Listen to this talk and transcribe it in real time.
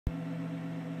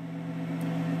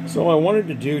So I wanted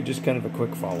to do just kind of a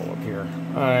quick follow-up here.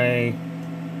 I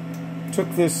took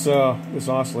this this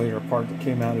oscillator apart that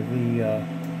came out of the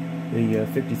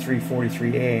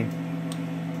 5343A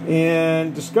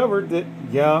and discovered that,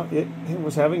 yeah, it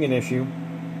was having an issue.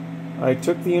 I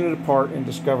took the unit apart and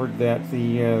discovered that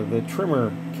the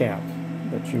trimmer cap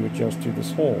that you adjust to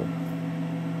this hole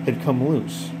had come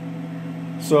loose.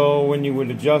 So when you would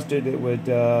adjust it, it would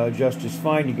adjust just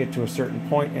fine. You get to a certain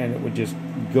point and it would just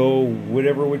go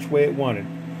whatever which way it wanted.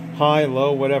 High,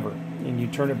 low, whatever. And you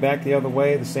turn it back the other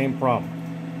way, the same problem.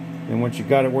 And once you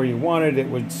got it where you wanted, it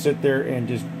would sit there and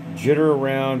just jitter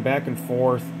around back and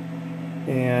forth,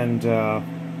 and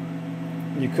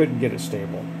you couldn't get it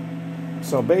stable.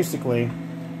 So basically,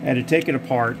 I had to take it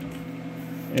apart,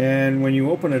 and when you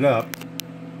open it up,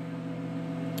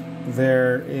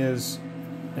 there is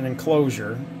an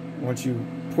enclosure. Once you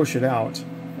push it out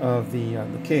of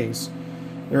the case,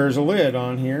 there's a lid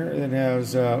on here that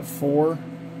has 4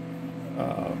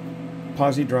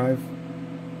 posi drive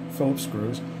Phillips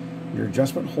screws. Your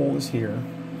adjustment hole is here,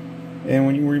 and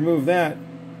when you remove that,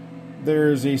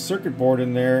 there's a circuit board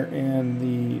in there, and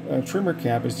the trimmer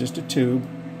cap is just a tube.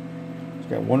 It's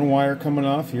got one wire coming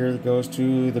off here that goes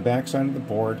to the back side of the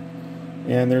board,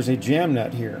 and there's a jam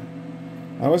nut here.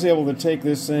 I was able to take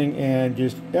this thing and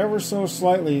just ever so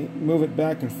slightly move it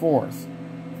back and forth.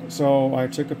 So I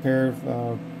took a pair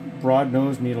of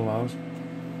broad-nosed needle nose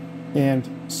and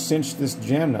cinched this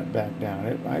jam nut back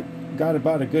down. I got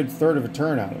about a good 1/3 of a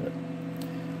turn out of it.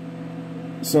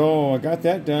 So I got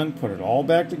that done, put it all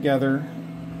back together,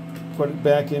 put it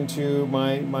back into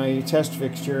my test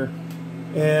fixture,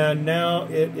 and now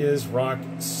it is rock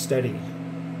steady.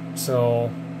 So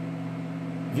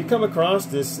if you come across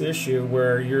this issue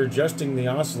where you're adjusting the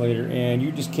oscillator and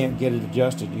you just can't get it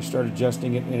adjusted, you start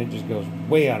adjusting it and it just goes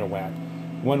way out of whack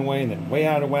one way and then way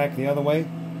out of whack the other way,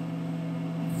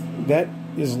 that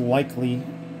is likely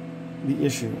the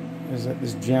issue, is that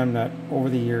this jam nut over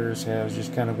the years has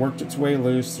just kind of worked its way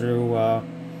loose through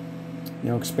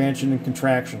expansion and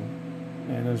contraction,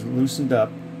 and has loosened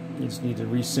up. You just need to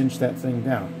re-cinch that thing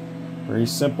down. Very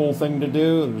simple thing to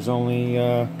do. There's only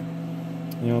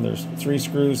there's 3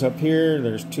 screws up here,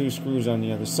 there's 2 screws on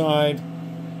the other side,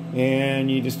 and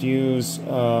you just use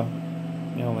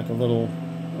like a little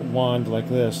wand like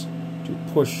this to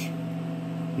push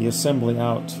the assembly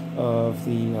out of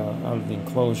the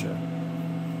enclosure.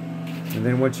 And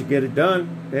then once you get it done,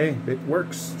 hey, it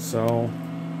works. So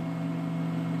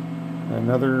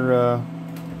another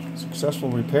successful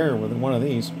repair with one of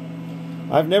these.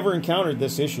 I've never encountered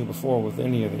this issue before with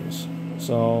any of these,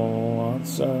 so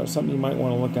it's something you might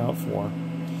want to look out for.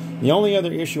 The only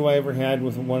other issue I ever had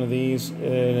with one of these,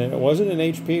 and it wasn't an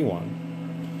HP one,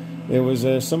 it was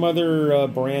some other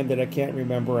brand that I can't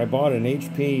remember. I bought an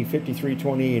HP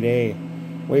 5328A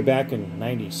way back in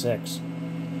 '96,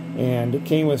 and it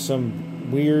came with some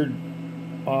weird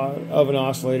of an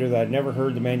oscillator that I'd never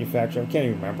heard the manufacturer. I can't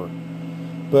even remember,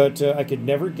 but I could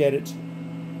never get it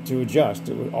to adjust.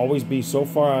 It would always be so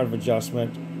far out of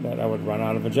adjustment that I would run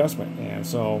out of adjustment, and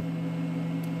so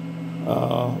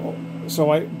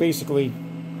I basically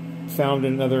found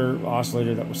another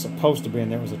oscillator that was supposed to be in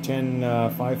there. It was a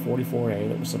 10544A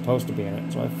that was supposed to be in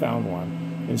it, so I found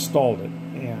one, installed it,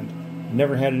 and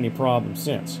never had any problems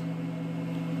since.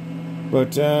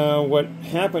 But what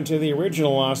happened to the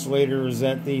original oscillator is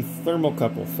that the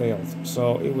thermocouple failed,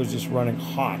 so it was just running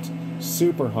hot,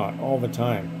 super hot all the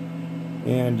time,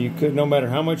 and you could, no matter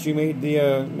how much you made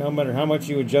no matter how much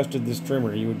you adjusted this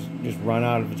trimmer, you would just run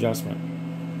out of adjustment.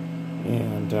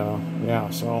 And yeah,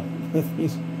 so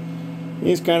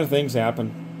these kind of things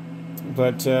happen.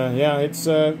 But yeah, it's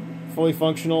fully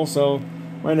functional. So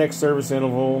my next service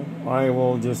interval, I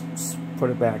will just put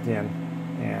it back in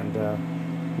and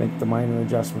make the minor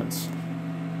adjustments.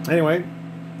 Anyway,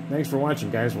 thanks for watching,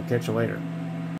 guys. We'll catch you later.